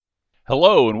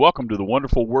Hello, and welcome to the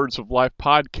Wonderful Words of Life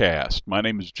podcast. My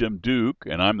name is Jim Duke,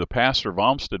 and I'm the pastor of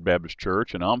Olmsted Baptist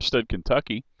Church in Olmsted,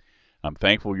 Kentucky. I'm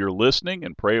thankful you're listening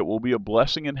and pray it will be a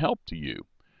blessing and help to you.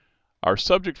 Our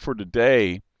subject for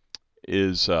today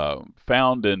is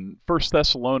found in 1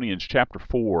 Thessalonians chapter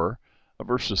 4,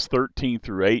 verses 13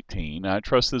 through 18. I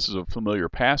trust this is a familiar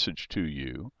passage to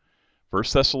you. 1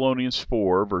 Thessalonians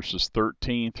 4, verses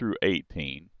 13 through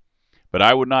 18. But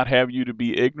I would not have you to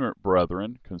be ignorant,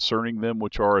 brethren, concerning them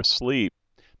which are asleep,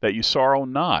 that you sorrow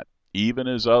not, even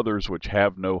as others which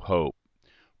have no hope.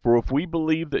 For if we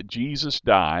believe that Jesus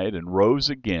died and rose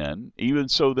again, even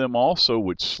so them also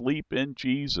which sleep in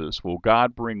Jesus will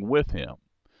God bring with him.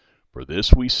 For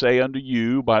this we say unto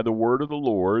you by the word of the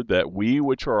Lord, that we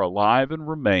which are alive and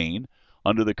remain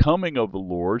unto the coming of the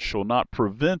Lord shall not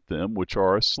prevent them which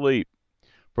are asleep.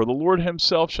 For the Lord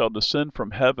himself shall descend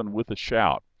from heaven with a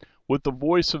shout, with the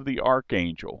voice of the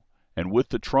archangel, and with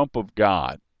the trump of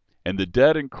God. And the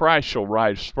dead in Christ shall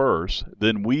rise first.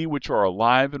 Then we which are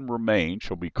alive and remain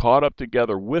shall be caught up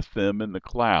together with them in the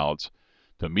clouds,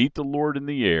 to meet the Lord in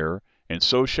the air, and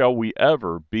so shall we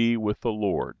ever be with the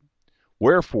Lord.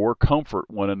 Wherefore comfort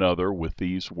one another with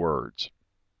these words.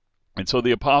 And so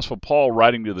the Apostle Paul,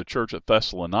 writing to the church at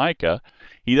Thessalonica,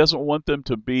 he doesn't want them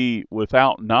to be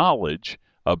without knowledge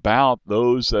about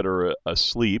those that are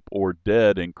asleep or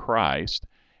dead in Christ.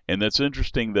 And that's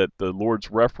interesting that the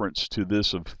Lord's reference to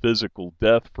this of physical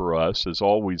death for us is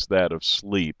always that of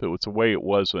sleep. It was the way it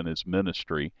was in his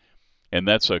ministry. And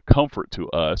that's a comfort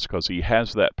to us because he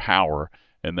has that power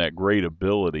and that great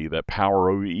ability, that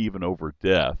power even over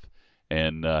death,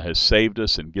 and has saved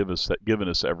us and given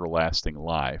us everlasting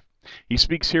life. He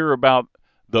speaks here about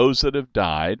those that have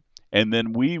died, and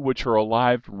then we which are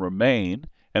alive remain,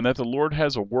 and that the Lord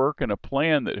has a work and a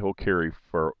plan that he'll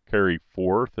carry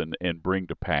forth and bring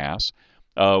to pass.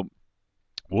 Will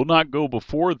not go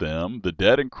before them. The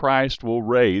dead in Christ will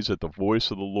raise at the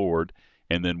voice of the Lord,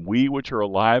 and then we which are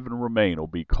alive and remain will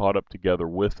be caught up together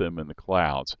with them in the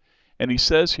clouds. And he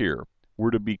says here,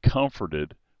 we're to be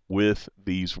comforted with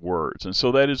these words. And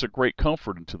so that is a great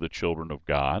comfort unto the children of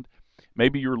God.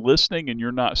 Maybe you're listening and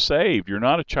you're not saved. You're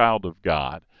not a child of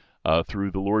God. Through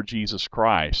the Lord Jesus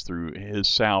Christ, through his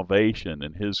salvation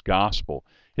and his gospel,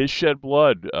 his shed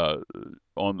blood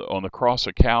on the cross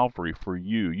of Calvary for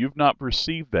you. You've not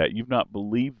received that. You've not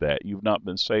believed that. You've not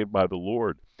been saved by the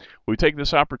Lord. We take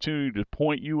this opportunity to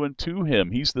point you into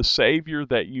him. He's the Savior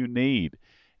that you need.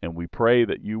 And we pray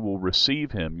that you will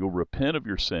receive him. You'll repent of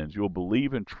your sins. You'll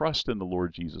believe and trust in the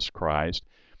Lord Jesus Christ.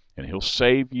 And he'll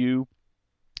save you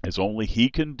as only he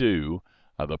can do.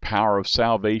 The power of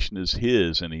salvation is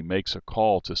his, and he makes a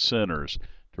call to sinners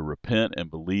to repent and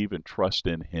believe and trust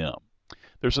in him.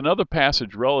 There's another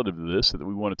passage relative to this that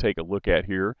we want to take a look at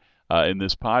here in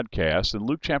this podcast. In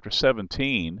Luke chapter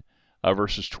 17,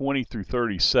 verses 20 through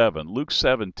 37. Luke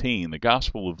 17, the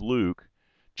Gospel of Luke,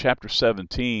 chapter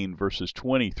 17, verses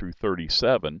 20 through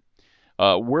 37.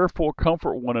 Wherefore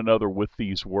comfort one another with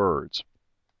these words.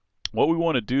 What we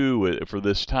want to do for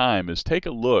this time is take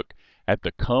a look at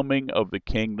the coming of the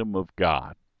kingdom of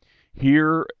God.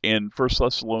 Here in 1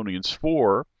 Thessalonians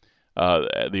 4,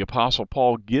 the Apostle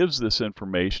Paul gives this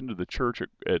information to the church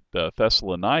at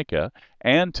Thessalonica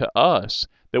and to us,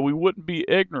 that we wouldn't be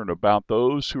ignorant about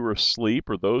those who are asleep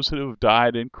or those who have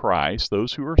died in Christ,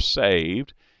 those who are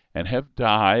saved and have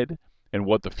died, and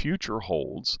what the future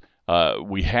holds.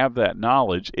 We have that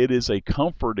knowledge. It is a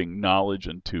comforting knowledge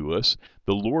unto us.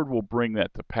 The Lord will bring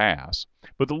that to pass.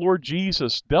 But the Lord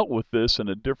Jesus dealt with this in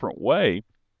a different way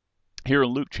here in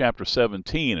Luke chapter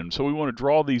 17. And so we want to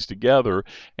draw these together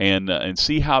and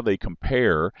see how they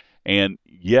compare. And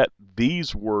yet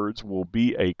these words will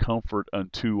be a comfort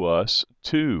unto us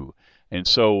too. And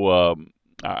so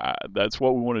that's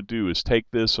what we want to do, is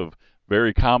take this of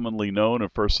very commonly known in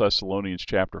 1 Thessalonians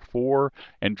chapter 4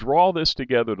 and draw this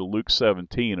together to Luke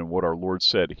 17 and what our Lord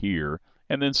said here,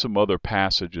 and then some other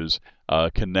passages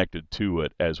connected to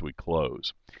it as we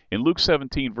close. In Luke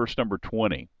 17, verse number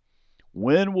 20,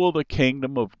 when will the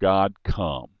kingdom of God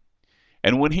come?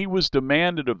 And when he was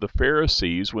demanded of the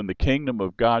Pharisees when the kingdom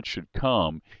of God should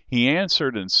come, he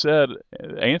answered them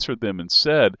and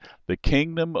said, the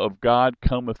kingdom of God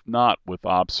cometh not with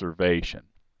observation.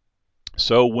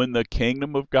 So when the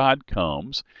kingdom of God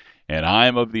comes, and I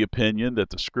am of the opinion that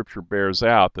the scripture bears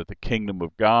out that the kingdom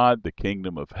of God, the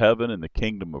kingdom of heaven, and the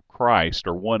kingdom of Christ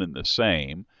are one and the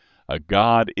same.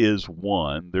 God is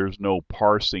one. There's no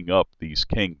parsing up these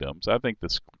kingdoms. I think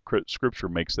the scripture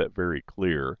makes that very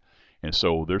clear. And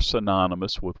so they're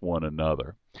synonymous with one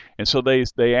another. And so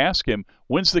they ask him,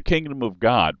 when's the kingdom of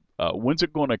God? When's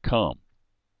it going to come?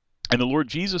 And the Lord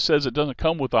Jesus says it doesn't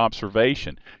come with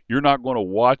observation. You're not going to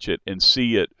watch it and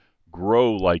see it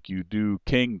grow like you do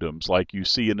kingdoms, like you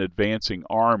see an advancing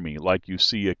army, like you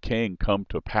see a king come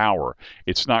to power.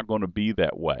 It's not going to be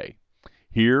that way.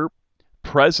 Here,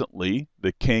 presently,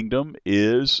 the kingdom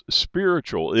is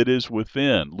spiritual. It is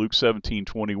within. Luke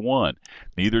 17:21.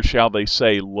 Neither shall they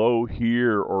say, Lo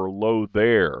here or lo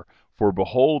there, for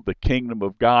behold, the kingdom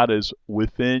of God is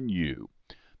within you.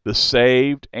 The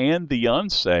saved and the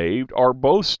unsaved are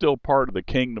both still part of the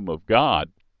kingdom of God.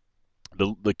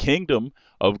 The kingdom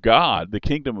of God, the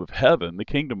kingdom of heaven, the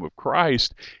kingdom of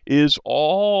Christ is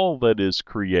all that is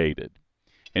created.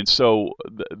 And so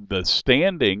the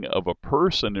standing of a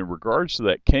person in regards to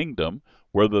that kingdom,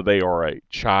 whether they are a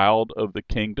child of the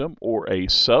kingdom or a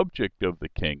subject of the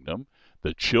kingdom,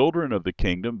 the children of the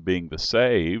kingdom being the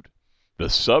saved, the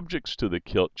subjects to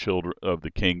the children of the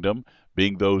kingdom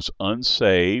being those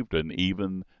unsaved, and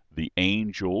even the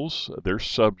angels, they're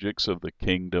subjects of the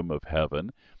kingdom of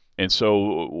heaven. And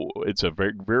so it's a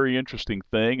very, very interesting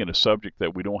thing and a subject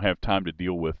that we don't have time to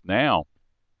deal with now.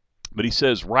 But he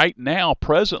says, right now,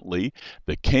 presently,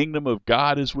 the kingdom of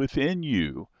God is within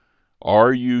you.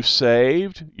 Are you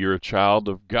saved? You're a child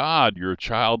of God. You're a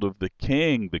child of the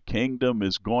King. The kingdom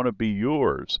is going to be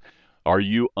yours. Are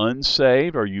you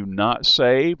unsaved? Are you not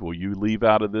saved? Will you leave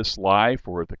out of this life,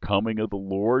 or at the coming of the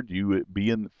Lord, you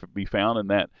be found in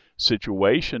that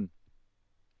situation?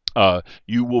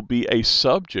 You will be a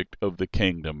subject of the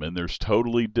kingdom, and there's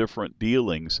totally different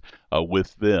dealings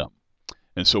with them.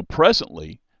 And so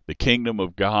presently, the kingdom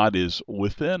of God is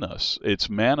within us.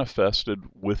 It's manifested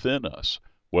within us,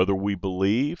 whether we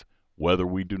believe, whether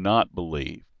we do not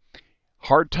believe.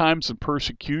 Hard times and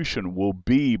persecution will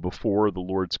be before the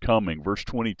Lord's coming. Verse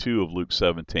 22 of Luke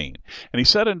 17. And he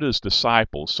said unto his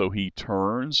disciples, so he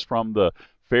turns from the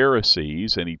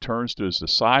Pharisees and he turns to his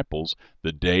disciples,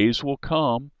 the days will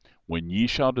come when ye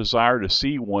shall desire to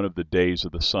see one of the days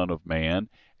of the Son of Man,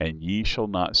 and ye shall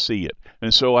not see it.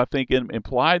 And so I think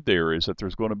implied there is that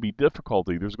there's going to be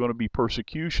difficulty, there's going to be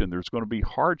persecution, there's going to be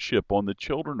hardship on the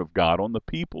children of God, on the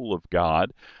people of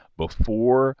God,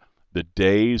 before the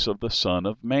days of the Son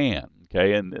of Man.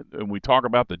 Okay, and when we talk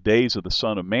about the days of the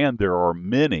Son of Man, there are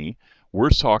many. We're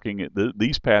talking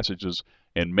these passages,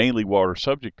 and mainly what our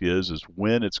subject is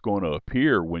when it's going to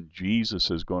appear, when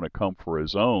Jesus is going to come for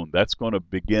his own. That's going to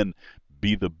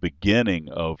be the beginning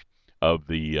of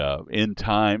the end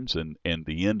times and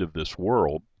the end of this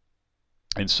world.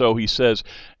 And so he says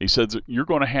you're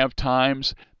going to have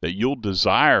times that you'll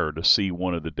desire to see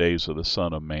one of the days of the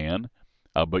Son of Man,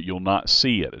 but you'll not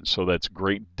see it. And so that's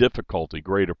great difficulty,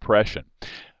 great oppression.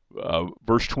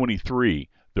 Verse 23,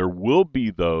 there will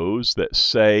be those that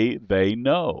say they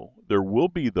know. There will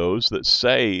be those that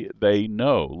say they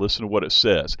know. Listen to what it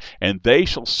says. And they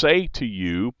shall say to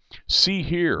you, see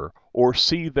here, or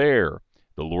see there.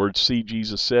 The Lord, see,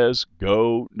 Jesus says,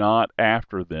 go not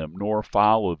after them, nor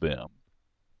follow them.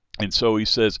 And so he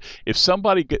says, if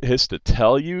somebody has to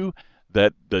tell you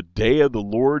that the day of the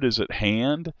Lord is at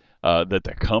hand, that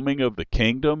the coming of the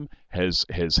kingdom has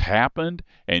happened,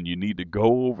 and you need to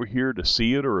go over here to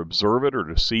see it or observe it or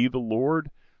to see the Lord,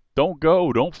 don't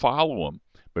go, don't follow him.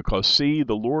 Because, see,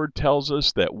 the Lord tells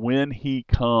us that when he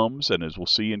comes, and as we'll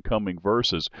see in coming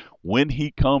verses, when he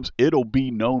comes, it'll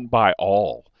be known by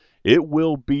all. It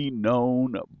will be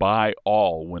known by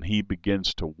all when he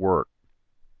begins to work.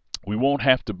 We won't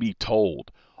have to be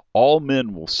told. All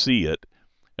men will see it,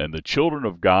 and the children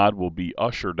of God will be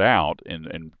ushered out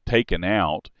and taken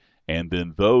out, and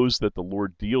then those that the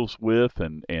Lord deals with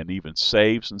and even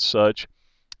saves and such,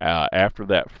 after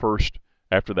that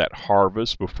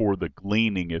harvest, before the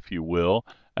gleaning, if you will,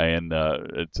 and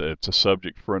it's a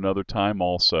subject for another time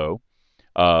also.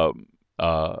 Um,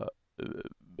 uh,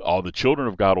 all the children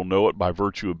of God will know it by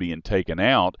virtue of being taken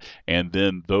out, and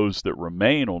then those that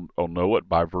remain will know it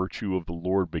by virtue of the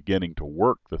Lord beginning to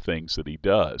work the things that he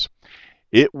does.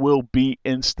 It will be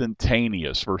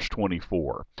instantaneous, verse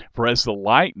 24. For as the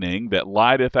lightning that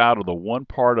lighteth out of the one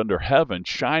part under heaven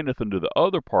shineth into the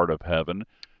other part of heaven,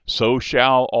 so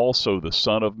shall also the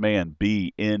Son of Man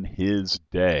be in his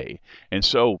day. And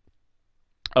so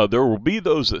there will be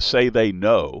those that say they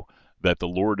know that the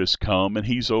Lord has come and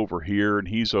he's over here and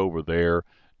he's over there.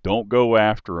 Don't go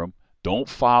after him. Don't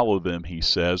follow them, he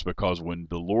says, because when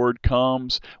the Lord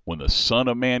comes, when the Son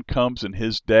of Man comes in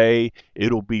his day,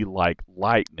 it'll be like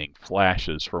lightning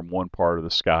flashes from one part of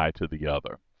the sky to the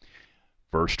other.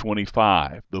 Verse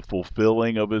 25, the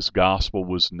fulfilling of his gospel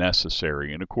was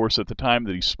necessary. And of course, at the time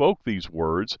that he spoke these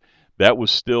words, that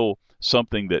was still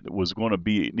something that was going to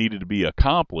be needed to be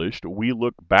accomplished. We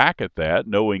look back at that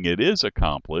knowing it is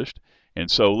accomplished, And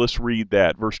so let's read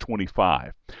that, verse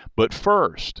 25. But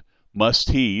first must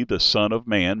he, the Son of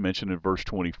Man, mentioned in verse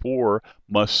 24,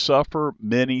 must suffer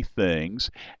many things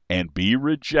and be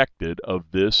rejected of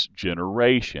this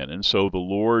generation. And so the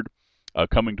Lord,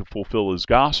 coming to fulfill his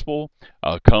gospel,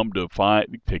 come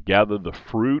to gather the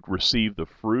fruit, receive the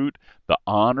fruit, the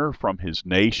honor from his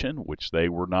nation, which they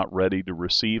were not ready to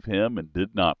receive him and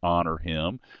did not honor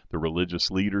him, the religious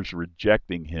leaders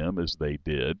rejecting him as they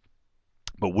did.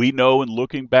 But we know in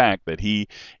looking back that he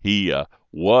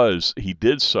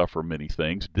did suffer many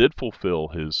things, did fulfill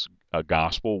his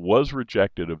gospel, was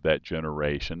rejected of that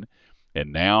generation,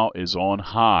 and now is on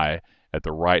high at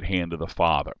the right hand of the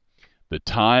Father. The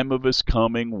time of his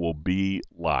coming will be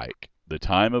like. The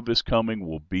time of his coming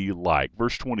will be like.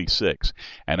 Verse 26,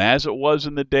 and as it was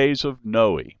in the days of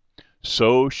Noe,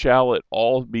 so shall it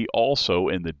all be also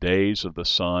in the days of the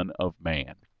Son of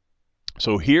Man.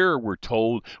 So here we're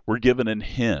told, we're given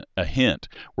a hint.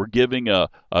 We're giving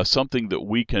something that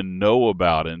we can know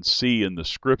about and see in the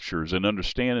Scriptures and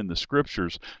understand in the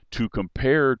Scriptures to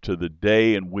compare to the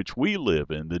day in which we live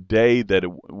in, the day that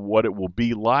what it will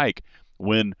be like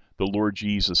when the Lord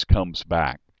Jesus comes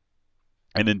back.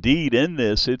 And indeed, in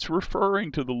this, it's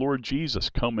referring to the Lord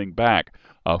Jesus coming back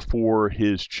for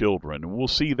his children. And we'll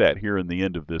see that here in the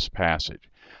end of this passage.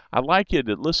 I'd like you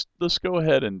to, let's go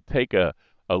ahead and take a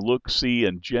look-see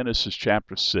in Genesis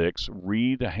chapter 6,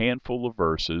 read a handful of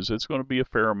verses. It's going to be a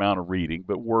fair amount of reading,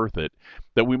 but worth it,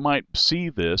 that we might see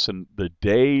this in the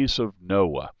days of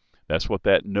Noah. That's what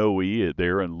that Noe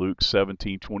there in Luke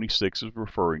 17:26 is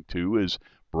referring to, is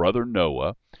brother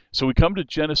Noah. So we come to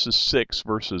Genesis 6,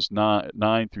 verses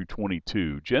 9 through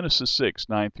 22. Genesis 6,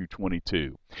 9 through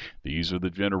 22. These are the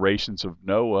generations of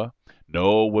Noah.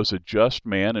 Noah was a just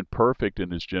man and perfect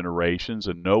in his generations,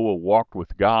 and Noah walked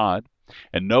with God.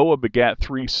 And Noah begat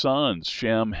 3 sons,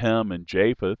 Shem, Ham, and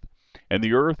Japheth. And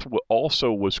the earth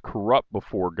also was corrupt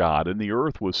before God, and the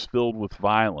earth was filled with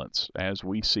violence, as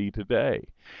we see today.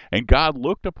 And God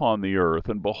looked upon the earth,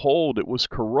 and behold, it was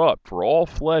corrupt, for all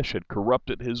flesh had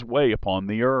corrupted his way upon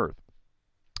the earth.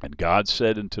 And God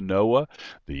said unto Noah,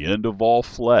 the end of all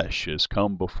flesh is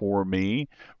come before me,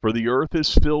 for the earth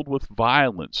is filled with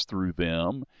violence through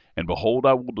them, and behold,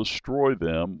 I will destroy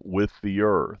them with the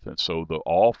earth. And so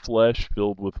all flesh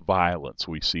filled with violence.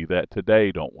 We see that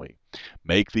today, don't we?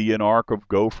 Make thee an ark of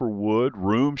gopher wood.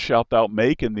 Room shalt thou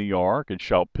make in the ark, and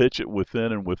shalt pitch it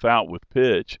within and without with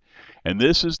pitch. And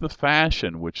this is the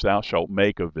fashion which thou shalt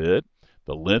make of it.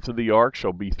 The length of the ark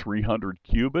shall be 300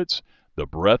 cubits, the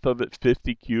breadth of it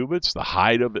 50 cubits, the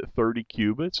height of it 30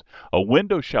 cubits. A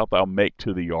window shalt thou make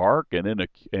to the ark, and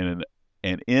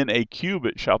in a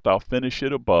cubit shalt thou finish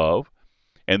it above.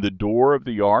 And the door of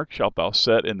the ark shalt thou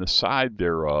set in the side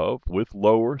thereof, with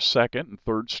lower, second, and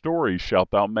third stories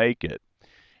shalt thou make it.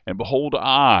 And behold,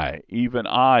 I, even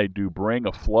I, do bring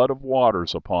a flood of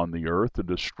waters upon the earth to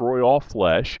destroy all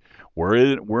flesh,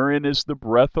 wherein is the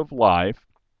breath of life,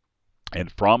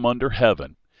 and from under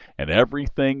heaven. And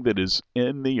everything that is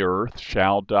in the earth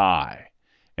shall die.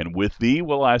 And with thee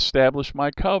will I establish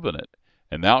my covenant.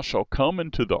 And thou shalt come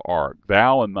into the ark,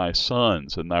 thou and thy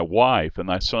sons, and thy wife, and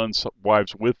thy sons'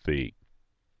 wives with thee.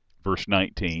 Verse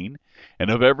 19, and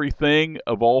of everything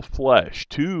of all flesh,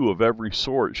 2 of every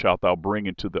sort shalt thou bring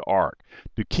into the ark,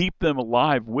 to keep them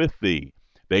alive with thee.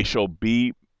 They shall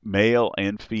be male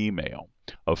and female.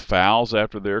 Of fowls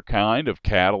after their kind, of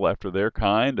cattle after their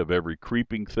kind, of every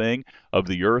creeping thing of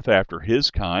the earth after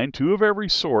his kind, 2 of every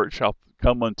sort shall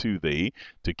come unto thee,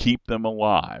 to keep them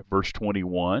alive. Verse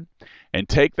 21, and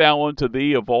take thou unto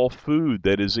thee of all food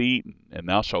that is eaten, and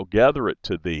thou shalt gather it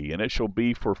to thee, and it shall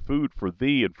be for food for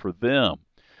thee and for them.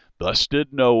 Thus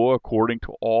did Noah according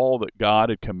to all that God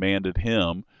had commanded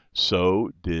him, so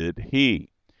did he.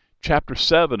 Chapter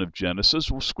 7 of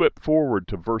Genesis, we'll skip forward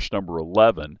to verse number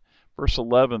 11, verse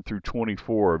 11 through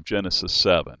 24 of Genesis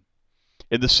 7.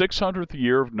 In the 600th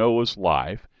year of Noah's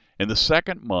life, in the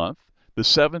 2nd month, the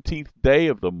 17th day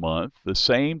of the month, the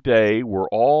same day were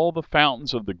all the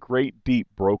fountains of the great deep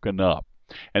broken up,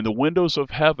 and the windows of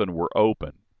heaven were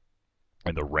open.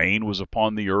 And the rain was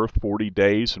upon the earth 40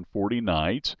 days and 40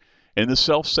 nights. In the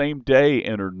selfsame day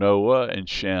entered Noah and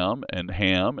Shem and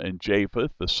Ham and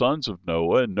Japheth, the sons of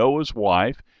Noah, and Noah's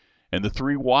wife, and the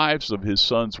 3 wives of his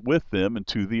sons with them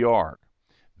into the ark.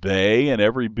 They and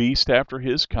every beast after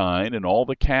his kind, and all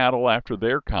the cattle after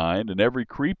their kind, and every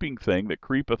creeping thing that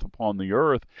creepeth upon the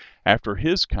earth after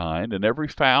his kind, and every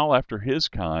fowl after his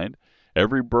kind,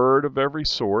 every bird of every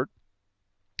sort.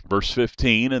 Verse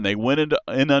 15, and they went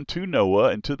in unto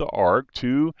Noah into the ark,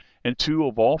 2 and 2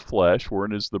 of all flesh,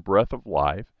 wherein is the breath of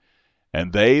life.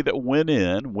 And they that went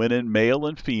in male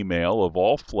and female of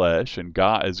all flesh, and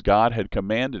God, as God had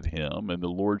commanded him, and the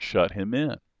Lord shut him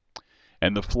in.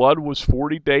 And the flood was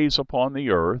 40 days upon the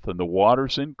earth, and the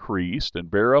waters increased, and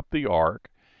bare up the ark,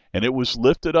 and it was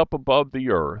lifted up above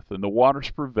the earth, and the waters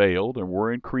prevailed, and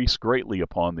were increased greatly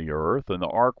upon the earth, and the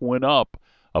ark went up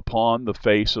upon the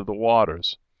face of the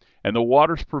waters. And the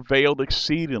waters prevailed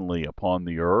exceedingly upon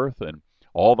the earth, and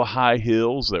all the high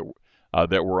hills that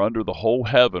were under the whole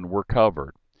heaven were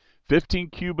covered. 15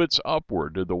 cubits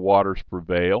upward did the waters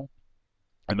prevail,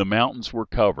 and the mountains were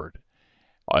covered.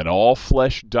 And all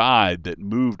flesh died that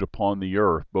moved upon the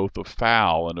earth, both of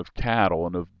fowl, and of cattle,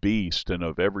 and of beast, and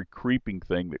of every creeping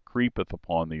thing that creepeth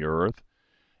upon the earth,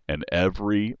 and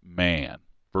every man.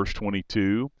 Verse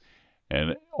 22,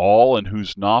 and all in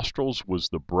whose nostrils was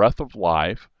the breath of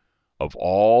life, of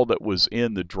all that was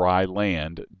in the dry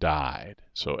land, died.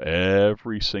 So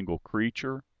every single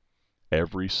creature,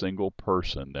 every single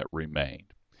person that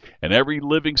remained. And every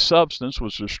living substance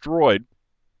was destroyed,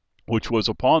 which was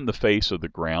upon the face of the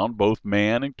ground, both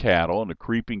man and cattle, and the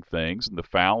creeping things, and the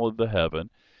fowl of the heaven.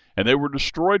 And they were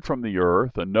destroyed from the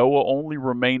earth, and Noah only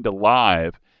remained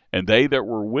alive, and they that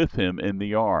were with him in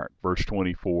the ark. Verse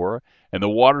 24, and the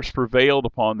waters prevailed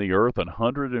upon the earth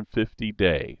 150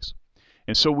 days.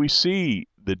 And so we see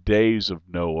the days of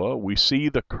Noah, we see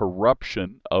the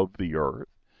corruption of the earth,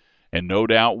 and no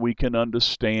doubt we can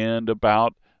understand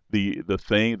about the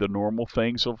normal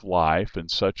things of life and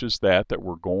such as that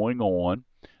were going on.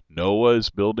 Noah is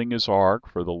building his ark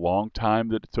for the long time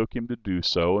that it took him to do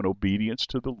so in obedience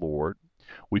to the Lord.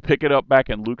 We pick it up back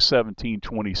in Luke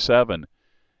 17:27,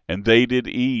 and they did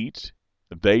eat,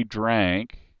 they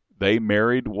drank, they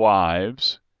married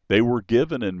wives, they were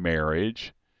given in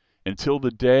marriage, until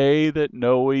the day that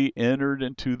Noah entered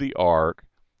into the ark,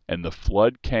 and the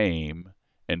flood came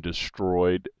and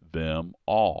destroyed them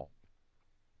all.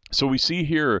 So we see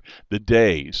here the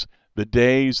days,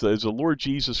 as the Lord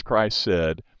Jesus Christ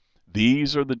said,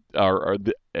 these are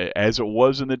as it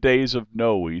was in the days of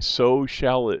Noah, so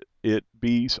shall it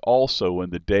be also in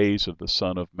the days of the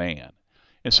Son of Man.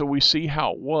 And so we see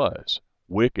how it was: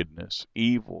 wickedness,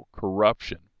 evil,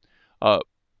 corruption,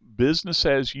 business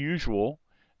as usual.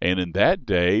 And in that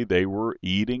day, they were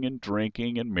eating and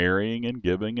drinking and marrying and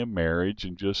giving in marriage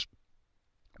and just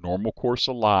normal course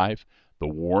of life. The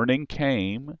warning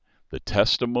came, the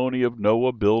testimony of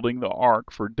Noah building the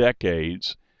ark for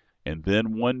decades, and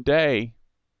then one day,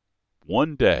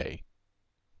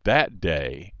 that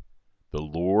day,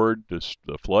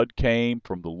 the flood came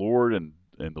from the Lord, and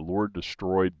the Lord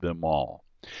destroyed them all.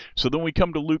 So then we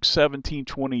come to Luke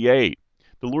 17:28.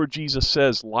 The Lord Jesus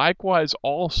says, likewise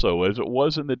also as it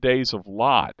was in the days of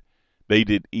Lot, they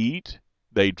did eat,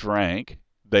 they drank,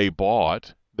 they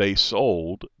bought, they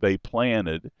sold, they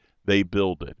planted, they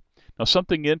builded. Now,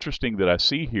 something interesting that I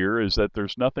see here is that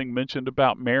there's nothing mentioned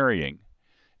about marrying.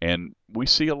 And we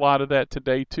see a lot of that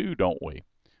today too, don't we?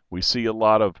 We see a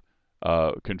lot of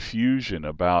confusion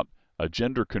about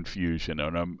gender confusion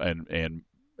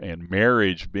and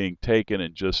marriage being taken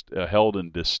and just held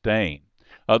in disdain.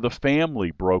 The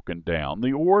family broken down,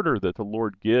 the order that the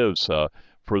Lord gives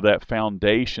for that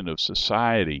foundation of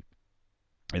society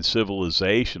and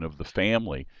civilization of the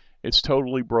family, it's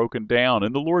totally broken down.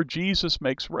 And the Lord Jesus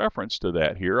makes reference to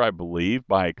that here, I believe,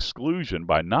 by exclusion,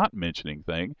 by not mentioning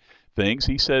things.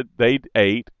 He said they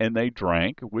ate and they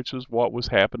drank, which is what was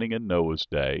happening in Noah's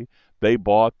day. They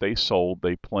bought, they sold,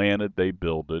 they planted, they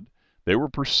builded. They were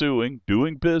pursuing,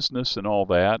 doing business and all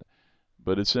that.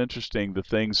 But it's interesting, the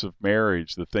things of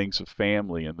marriage, the things of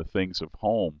family, and the things of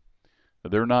home,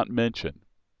 they're not mentioned.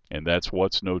 And that's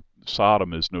what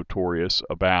Sodom is notorious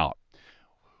about.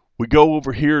 We go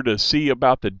over here to see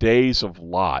about the days of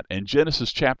Lot in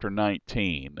Genesis chapter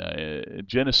 19.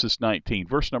 Genesis 19,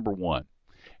 verse number 1.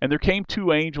 And there came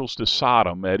two angels to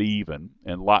Sodom at even,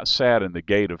 and Lot sat in the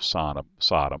gate of Sodom.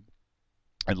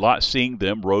 And Lot, seeing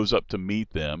them, rose up to meet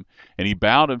them, and he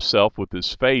bowed himself with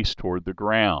his face toward the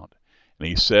ground. And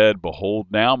he said, Behold,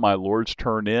 now, my lords,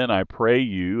 turn in, I pray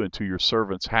you, into your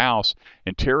servant's house,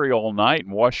 and tarry all night,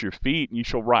 and wash your feet, and you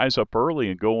shall rise up early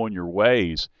and go on your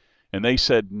ways. And they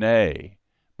said, Nay,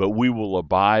 but we will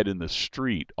abide in the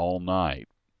street all night.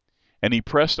 And he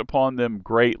pressed upon them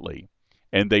greatly.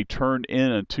 And they turned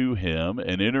in unto him,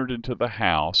 and entered into the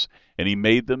house, and he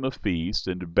made them a feast,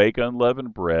 and did bake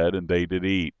unleavened bread, and they did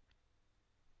eat.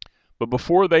 But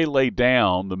before they lay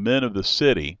down, the men of the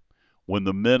city, when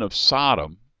the men of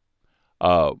Sodom,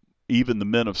 even the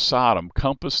men of Sodom,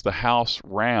 compassed the house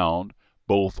round,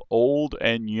 both old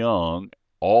and young,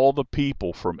 all the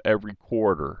people from every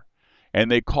quarter. And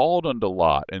they called unto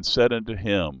Lot, and said unto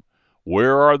him,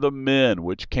 Where are the men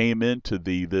which came into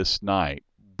thee this night?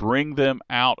 Bring them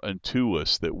out unto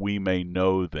us, that we may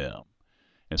know them.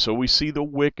 And so we see the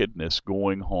wickedness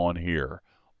going on here,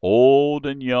 old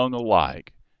and young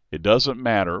alike. It doesn't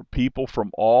matter. People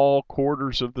from all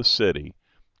quarters of the city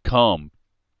come,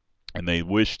 and they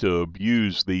wish to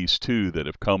abuse these two that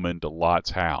have come into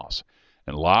Lot's house.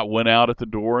 And Lot went out at the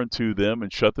door unto them,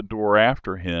 and shut the door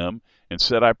after him, and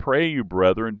said, I pray you,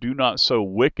 brethren, do not so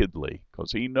wickedly,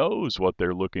 because he knows what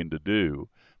they're looking to do.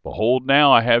 Behold,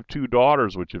 now I have two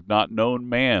daughters which have not known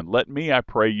man. Let me, I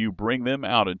pray you, bring them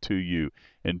out unto you,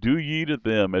 and do ye to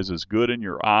them as is good in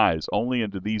your eyes. Only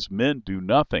unto these men do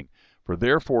nothing, for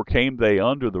therefore came they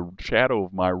under the shadow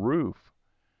of my roof.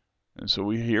 And so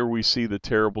here we see the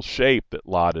terrible shape that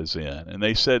Lot is in. And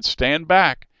they said, Stand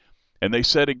back. And they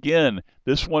said again,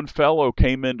 This one fellow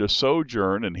came in to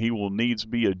sojourn, and he will needs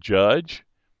be a judge.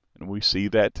 And we see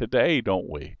that today, don't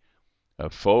we?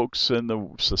 Folks in the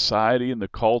society and the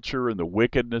culture and the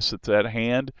wickedness that's at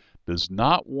hand does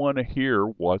not want to hear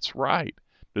what's right.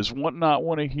 Does not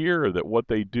want to hear that what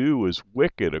they do is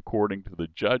wicked according to the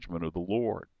judgment of the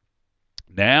Lord.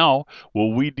 Now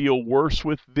will we deal worse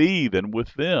with thee than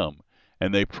with them.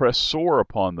 And they pressed sore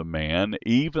upon the man,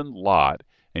 even Lot,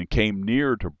 and came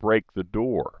near to break the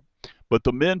door. But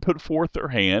the men put forth their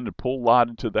hand, and pulled Lot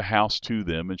into the house to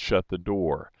them, and shut the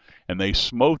door. And they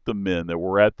smote the men that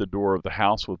were at the door of the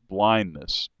house with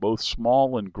blindness, both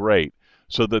small and great,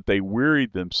 so that they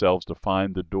wearied themselves to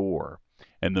find the door.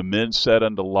 And the men said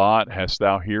unto Lot, Hast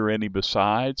thou here any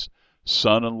besides?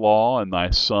 Son-in-law, and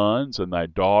thy sons, and thy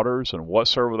daughters, and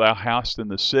whatsoever thou hast in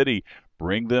the city,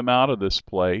 bring them out of this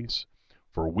place.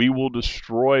 For we will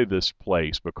destroy this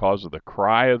place, because of the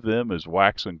cry of them is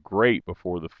waxen great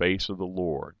before the face of the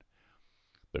Lord.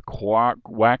 The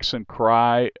waxen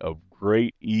cry of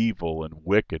great evil and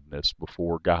wickedness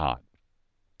before God.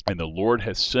 And the Lord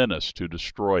hath sent us to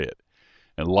destroy it.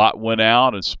 And Lot went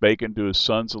out and spake unto his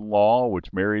sons-in-law,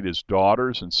 which married his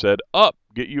daughters, and said, Up,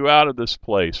 get you out of this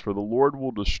place, for the Lord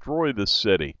will destroy this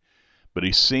city. But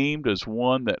he seemed as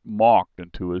one that mocked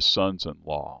unto his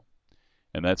sons-in-law.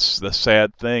 And that's the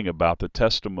sad thing about the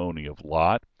testimony of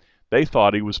Lot. They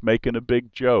thought he was making a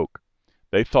big joke.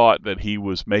 They thought that he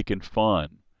was making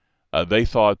fun. They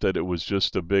thought that it was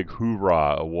just a big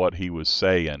hoorah of what he was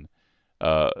saying,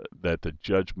 that the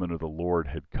judgment of the Lord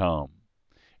had come.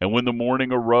 And when the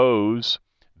morning arose,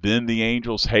 then the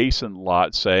angels hastened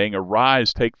Lot, saying,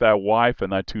 Arise, take thy wife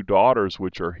and thy two daughters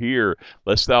which are here,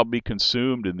 lest thou be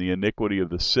consumed in the iniquity of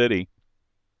the city.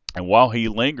 And while he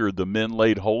lingered, the men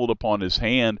laid hold upon his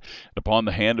hand, and upon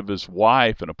the hand of his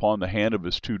wife, and upon the hand of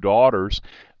his two daughters,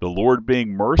 the Lord being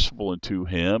merciful unto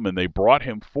him, and they brought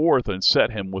him forth, and set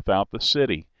him without the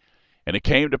city. And it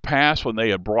came to pass, when they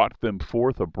had brought them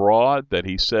forth abroad, that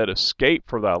he said, Escape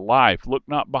for thy life, look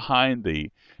not behind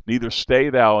thee, neither stay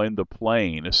thou in the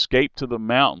plain, escape to the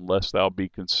mountain, lest thou be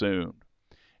consumed.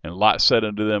 And Lot said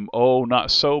unto them, Oh,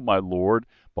 not so, my Lord.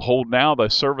 Behold, now thy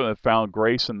servant hath found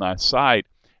grace in thy sight,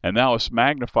 and thou hast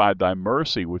magnified thy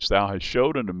mercy, which thou hast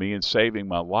showed unto me in saving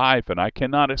my life, and I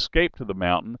cannot escape to the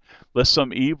mountain, lest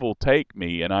some evil take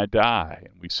me, and I die.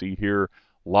 And we see here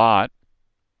Lot,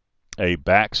 a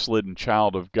backslidden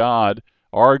child of God,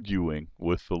 arguing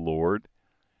with the Lord.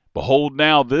 Behold,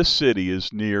 now this city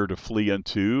is near to flee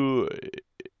unto,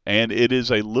 and it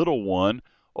is a little one.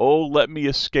 Oh, let me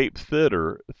escape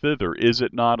thither. Is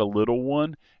it not a little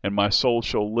one? And my soul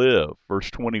shall live. Verse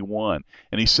 21.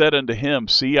 And he said unto him,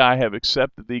 See, I have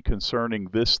accepted thee concerning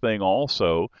this thing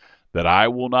also, that I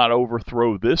will not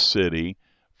overthrow this city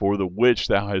for the which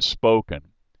thou hast spoken.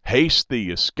 Haste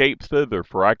thee, escape thither,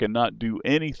 for I cannot do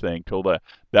anything till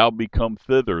thou be come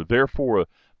thither. Therefore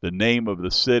the name of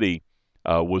the city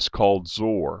was called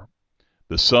Zor.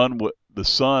 The sun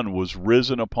was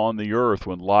risen upon the earth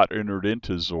when Lot entered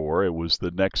into Zor. It was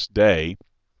the next day.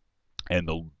 And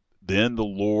then the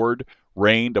Lord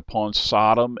rained upon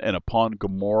Sodom and upon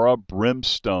Gomorrah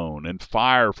brimstone and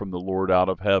fire from the Lord out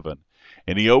of heaven.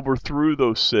 And he overthrew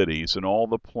those cities and all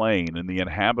the plain and the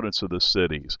inhabitants of the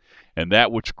cities, and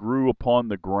that which grew upon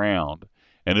the ground.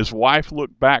 And his wife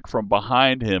looked back from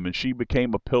behind him, and she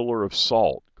became a pillar of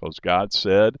salt, because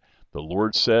the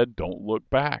Lord said, Don't look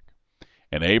back.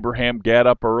 And Abraham gat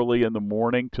up early in the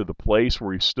morning to the place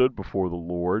where he stood before the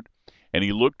Lord. And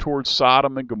he looked toward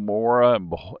Sodom and Gomorrah,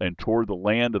 and toward the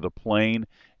land of the plain,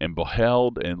 and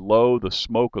beheld, and lo, the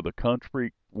smoke of the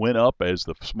country went up as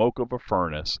the smoke of a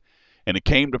furnace. And it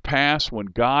came to pass, when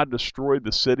God destroyed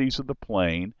the cities of the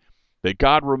plain, that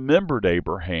God remembered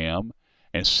Abraham,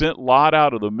 and sent Lot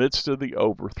out of the midst of the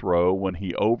overthrow, when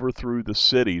he overthrew the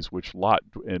cities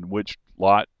in which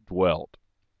Lot dwelt.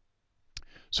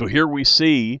 So here we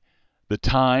see the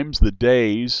times, the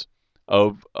days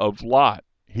of Lot.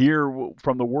 Here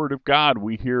from the Word of God,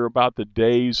 we hear about the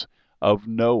days of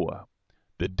Noah.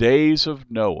 The days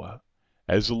of Noah.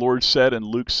 As the Lord said in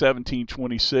Luke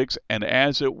 17:26, and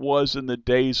as it was in the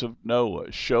days of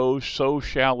Noah, so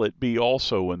shall it be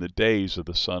also in the days of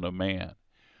the Son of Man.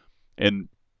 And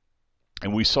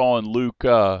we saw in Luke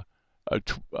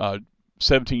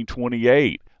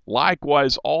 17:28,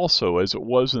 likewise also as it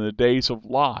was in the days of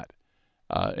Lot.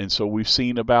 And so we've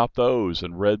seen about those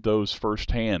and read those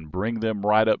firsthand. Bring them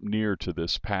right up near to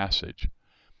this passage.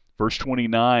 Verse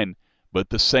 29, but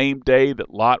the same day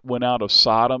that Lot went out of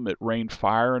Sodom, it rained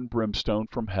fire and brimstone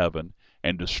from heaven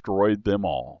and destroyed them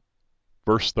all.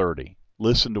 Verse 30,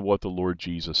 listen to what the Lord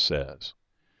Jesus says.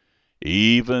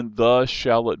 Even thus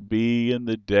shall it be in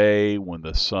the day when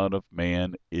the Son of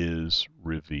Man is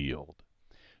revealed.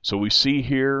 So we see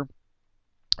here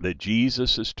that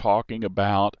Jesus is talking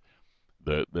about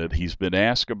that he's been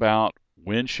asked about,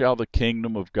 when shall the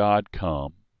kingdom of God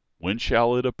come? When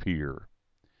shall it appear?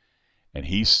 And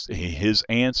his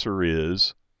answer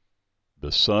is,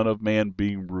 the Son of Man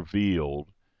being revealed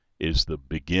is the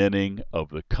beginning of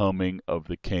the coming of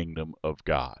the kingdom of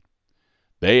God.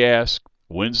 They ask,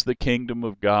 when's the kingdom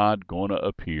of God going to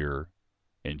appear?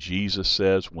 And Jesus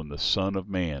says, when the Son of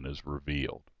Man is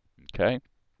revealed. Okay?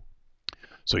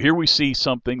 So here we see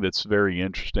something that's very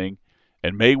interesting.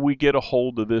 And may we get a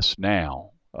hold of this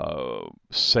now,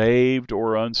 saved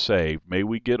or unsaved. May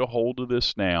we get a hold of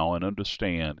this now and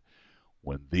understand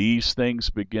when these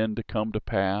things begin to come to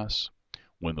pass,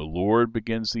 when the Lord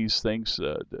begins these things,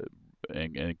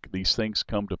 and these things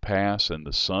come to pass, and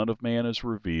the Son of Man is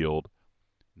revealed,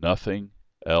 nothing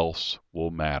else will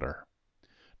matter.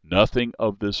 Nothing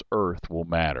of this earth will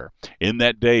matter. In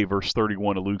that day, verse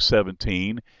 31 of Luke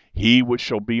 17, he which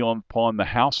shall be upon the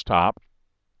housetop,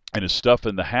 and his stuff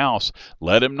in the house,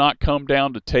 let him not come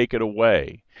down to take it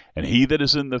away. And he that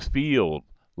is in the field,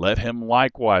 let him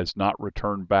likewise not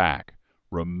return back.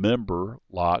 Remember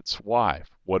Lot's wife.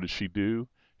 What did she do?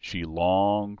 She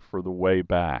longed for the way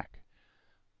back.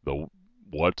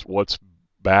 What's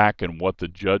back and what the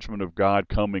judgment of God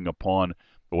coming upon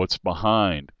what's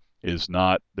behind is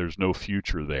not, there's no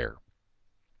future there.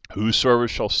 Whosoever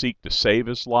shall seek to save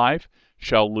his life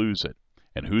shall lose it.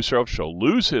 And whosoever shall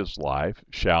lose his life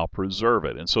shall preserve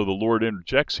it. And so the Lord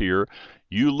interjects here,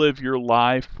 you live your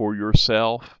life for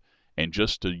yourself, and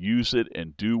just to use it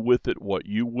and do with it what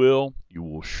you will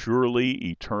surely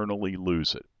eternally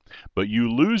lose it. But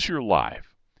you lose your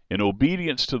life in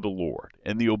obedience to the Lord,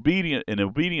 in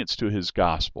obedience to his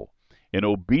gospel, in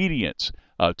obedience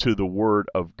to the word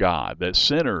of God, that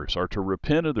sinners are to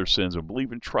repent of their sins and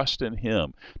believe and trust in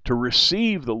him, to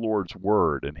receive the Lord's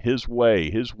word and his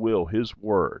way, his will, his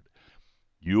word.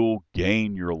 You'll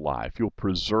gain your life. You'll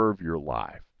preserve your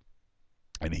life.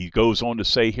 And he goes on to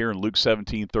say here in Luke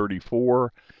 17:34,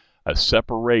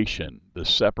 the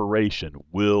separation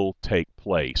will take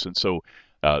place. And so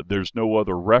there's no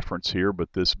other reference here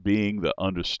but this being the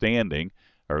understanding,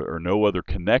 or no other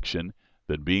connection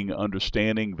than being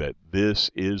understanding that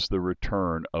this is the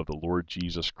return of the Lord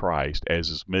Jesus Christ, as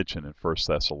is mentioned in 1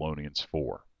 Thessalonians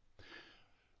 4.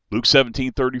 Luke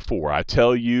 17:34, I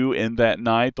tell you, in that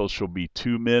night there shall be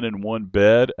two men in one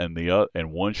bed, and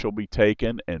one shall be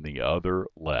taken and the other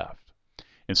left.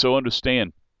 And so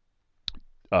understand,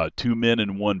 two men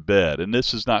in one bed, and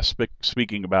this is not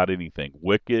speaking about anything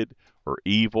wicked or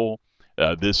evil.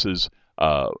 This is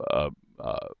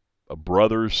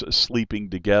brothers sleeping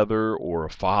together, or a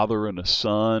father and a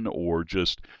son, or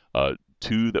just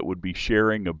two that would be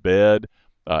sharing a bed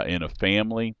in a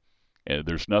family. And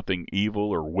there's nothing evil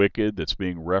or wicked that's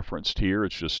being referenced here.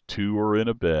 It's just two are in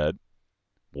a bed.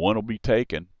 One will be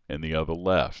taken and the other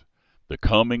left. The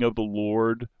coming of the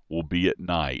Lord will be at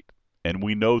night. And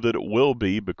we know that it will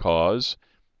be because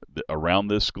around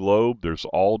this globe there's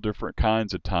all different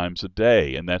kinds of times a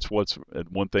day. And that's what's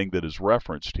one thing that is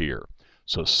referenced here.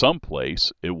 So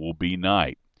someplace it will be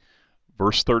night.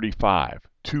 Verse 35,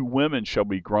 two women shall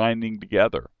be grinding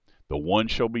together. The one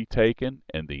shall be taken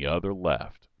and the other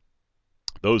left.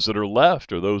 Those that are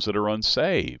left are those that are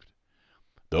unsaved.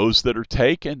 Those that are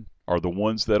taken are the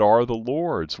ones that are the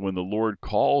Lord's when the Lord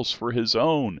calls for his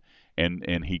own,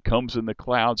 and he comes in the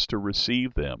clouds to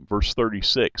receive them. Verse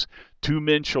 36, two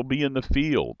men shall be in the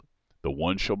field. The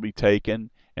one shall be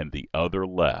taken and the other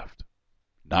left.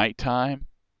 Nighttime,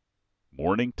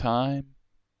 morning time,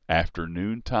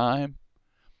 afternoon time.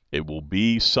 It will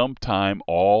be sometime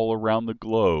all around the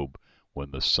globe when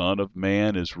the Son of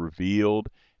Man is revealed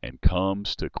and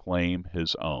comes to claim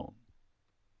his own.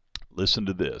 Listen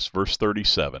to this, verse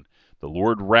 37. The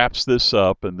Lord wraps this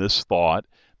up in this thought,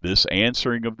 this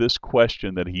answering of this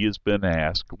question that he has been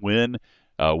asked, when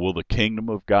will the kingdom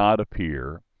of God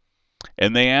appear?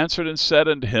 And they answered and said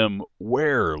unto him,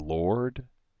 Where, Lord?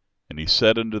 And he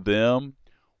said unto them,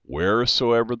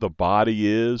 Wheresoever the body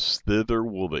is, thither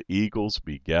will the eagles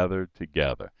be gathered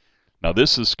together. Now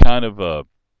this is kind of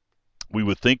we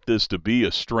would think this to be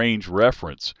a strange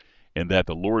reference in that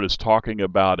the Lord is talking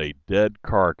about a dead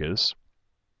carcass.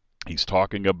 He's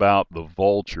talking about the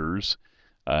vultures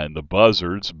and the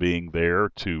buzzards being there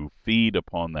to feed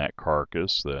upon that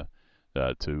carcass,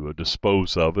 to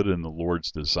dispose of it in the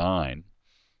Lord's design.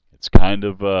 It's kind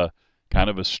of a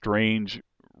strange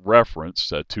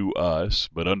reference to us,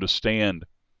 but understand,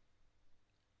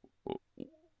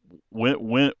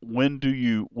 when do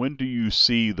you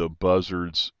see the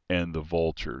buzzards and the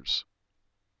vultures?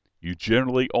 You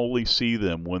generally only see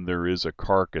them when there is a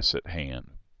carcass at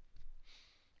hand.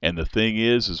 And the thing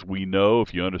is we know,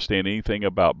 if you understand anything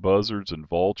about buzzards and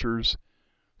vultures,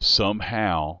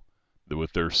 somehow,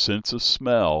 with their sense of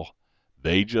smell,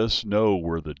 they just know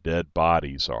where the dead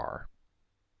bodies are.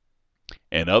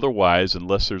 And otherwise,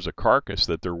 unless there's a carcass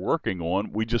that they're working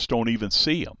on, we just don't even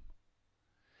see them.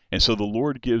 And so the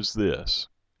Lord gives this.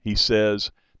 He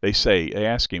says, they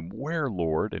ask him, Where,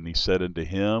 Lord? And he said unto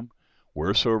him,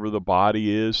 Wheresoever the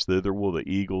body is, thither will the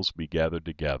eagles be gathered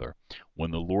together.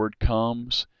 When the Lord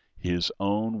comes, his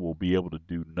own will be able to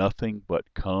do nothing but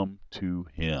come to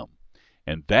him.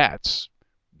 And that's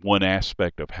one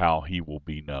aspect of how he will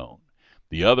be known.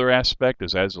 The other aspect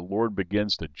is as the Lord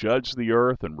begins to judge the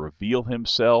earth and reveal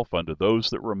himself unto those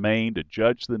that remain, to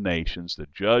judge the nations, to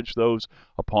judge those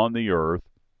upon the earth,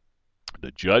 to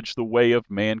judge the way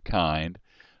of mankind,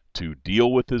 to deal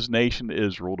with his nation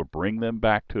Israel, to bring them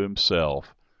back to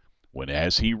himself, when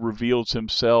as he reveals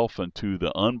himself unto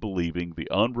the unbelieving,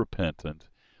 the unrepentant,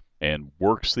 and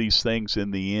works these things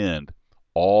in the end,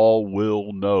 all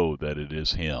will know that it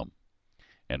is him.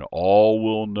 And all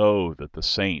will know that the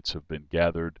saints have been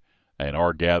gathered and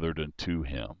are gathered unto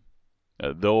him.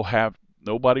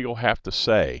 Nobody will have to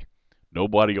say,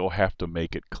 nobody will have to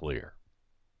make it clear.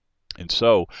 And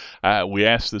so we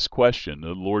ask this question. The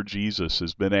Lord Jesus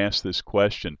has been asked this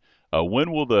question: when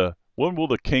will the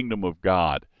kingdom of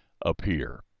God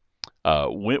appear?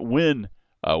 When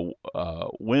the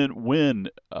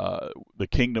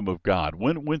kingdom of God?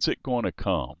 When's it going to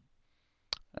come?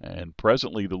 And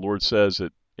presently, the Lord says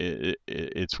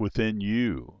it's within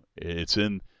you. It's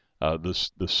in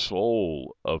the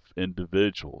soul of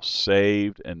individuals,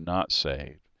 saved and not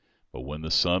saved. But when the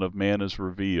Son of Man is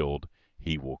revealed,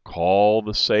 he will call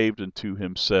the saved unto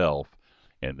himself,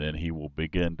 and then he will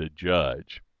begin to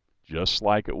judge, just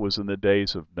like it was in the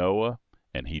days of Noah,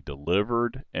 and he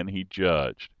delivered and he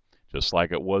judged. Just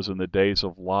like it was in the days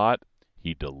of Lot,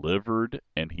 he delivered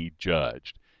and he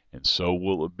judged. And so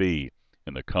will it be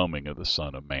in the coming of the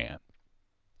Son of Man.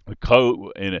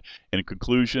 In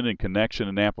conclusion, in connection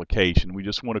and application, we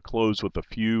just want to close with a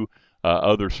few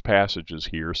other passages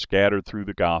here scattered through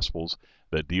the Gospels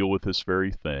that deal with this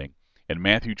very thing. In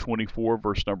Matthew 24,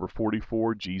 verse number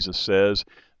 44, Jesus says,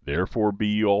 Therefore be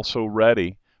ye also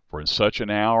ready, for in such an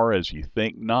hour as ye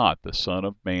think not, the Son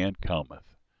of Man cometh.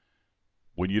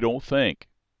 When you don't think,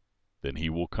 then he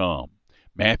will come.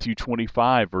 Matthew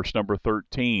 25, verse number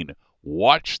 13,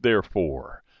 Watch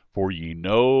therefore, for ye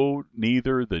know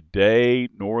neither the day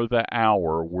nor the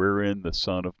hour wherein the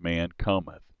Son of Man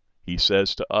cometh. He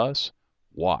says to us,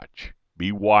 watch,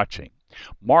 be watching.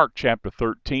 Mark chapter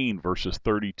 13, verses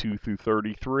 32 through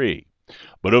 33.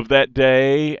 But of that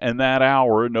day and that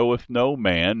hour knoweth no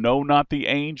man, no, not the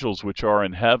angels which are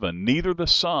in heaven, neither the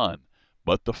Son,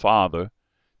 but the Father.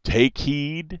 Take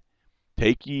ye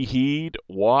heed,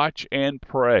 watch and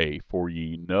pray, for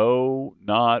ye know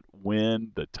not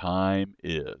when the time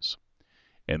is.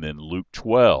 And then Luke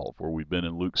 12, where we've been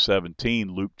in Luke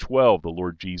 17, Luke 12, the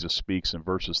Lord Jesus speaks in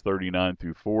verses 39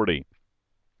 through 40.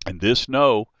 And this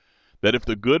know, that if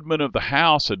the goodman of the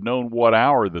house had known what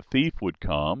hour the thief would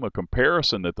come, a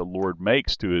comparison that the Lord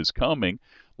makes to his coming,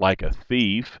 like a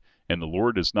thief, and the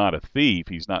Lord is not a thief,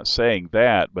 he's not saying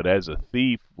that, but as a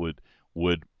thief would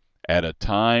at a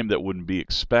time that wouldn't be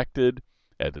expected,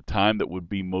 at the time that would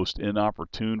be most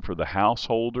inopportune for the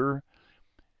householder.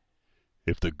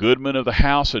 If the goodman of the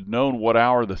house had known what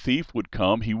hour the thief would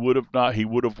come, he would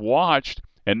have watched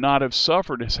and not have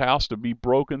suffered his house to be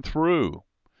broken through.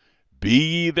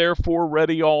 Be ye therefore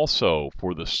ready also,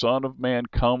 for the Son of Man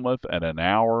cometh at an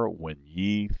hour when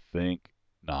ye think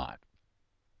not.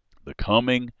 The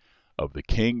coming of the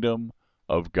kingdom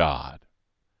of God.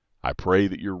 I pray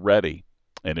that you're ready,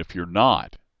 and if you're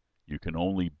not, You can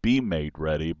only be made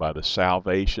ready by the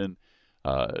salvation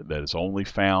that is only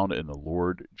found in the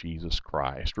Lord Jesus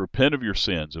Christ. Repent of your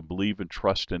sins and believe and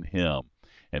trust in Him.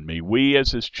 And may we,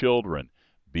 as His children,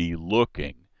 be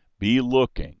looking, be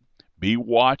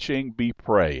watching, be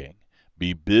praying,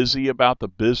 be busy about the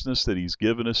business that He's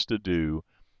given us to do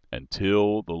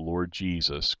until the Lord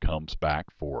Jesus comes back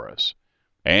for us.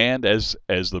 And as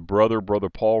the brother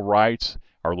Paul writes,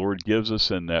 our Lord gives us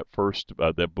in that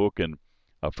that book in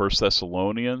 1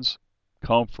 Thessalonians,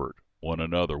 comfort one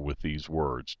another with these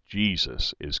words: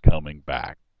 Jesus is coming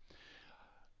back.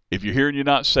 If you're here and you're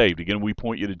not saved, again, we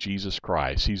point you to Jesus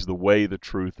Christ. He's the way, the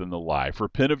truth, and the life.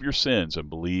 Repent of your sins and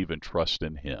believe and trust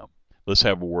in Him. Let's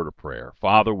have a word of prayer.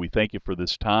 Father, we thank you for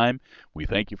this time. We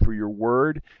thank you for your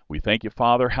word. We thank you,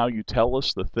 Father, how you tell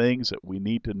us the things that we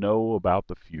need to know about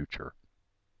the future.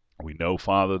 We know,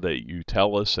 Father, that you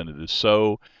tell us, and it is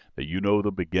so, that you know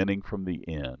the beginning from the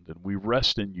end. And we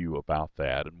rest in you about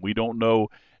that. And we don't know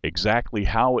exactly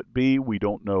how it be. We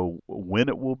don't know when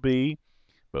it will be.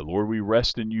 But Lord, we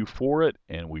rest in you for it,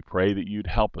 and we pray that you'd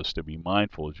help us to be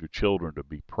mindful as your children, to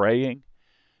be praying,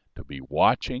 to be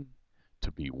watching,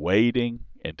 to be waiting,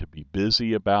 and to be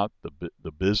busy about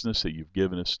the business that you've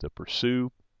given us to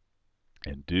pursue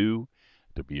and do,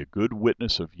 to be a good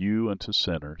witness of you unto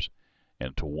sinners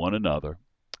and to one another.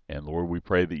 And Lord, we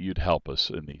pray that you'd help us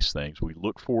in these things. We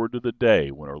look forward to the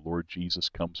day when our Lord Jesus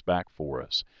comes back for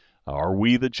us. Are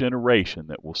we the generation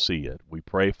that will see it? We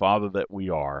pray, Father, that we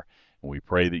are. And we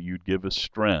pray that you'd give us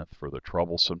strength for the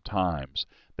troublesome times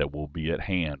that will be at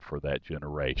hand for that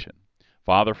generation.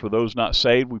 Father, for those not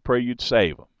saved, we pray you'd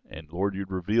save them. And Lord,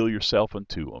 you'd reveal yourself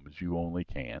unto them as you only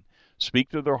can. Speak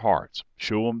to their hearts.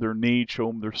 Show them their need. Show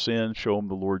them their sins. Show them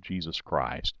the Lord Jesus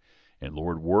Christ. And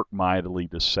Lord, work mightily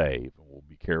to save. And we'll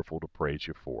be careful to praise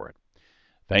you for it.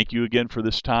 Thank you again for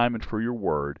this time and for your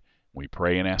word. We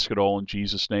pray and ask it all in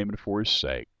Jesus' name and for his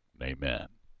sake. Amen.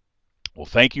 Well,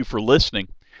 thank you for listening.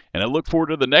 And I look forward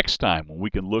to the next time when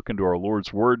we can look into our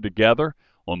Lord's Word together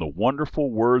on the Wonderful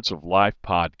Words of Life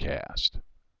podcast.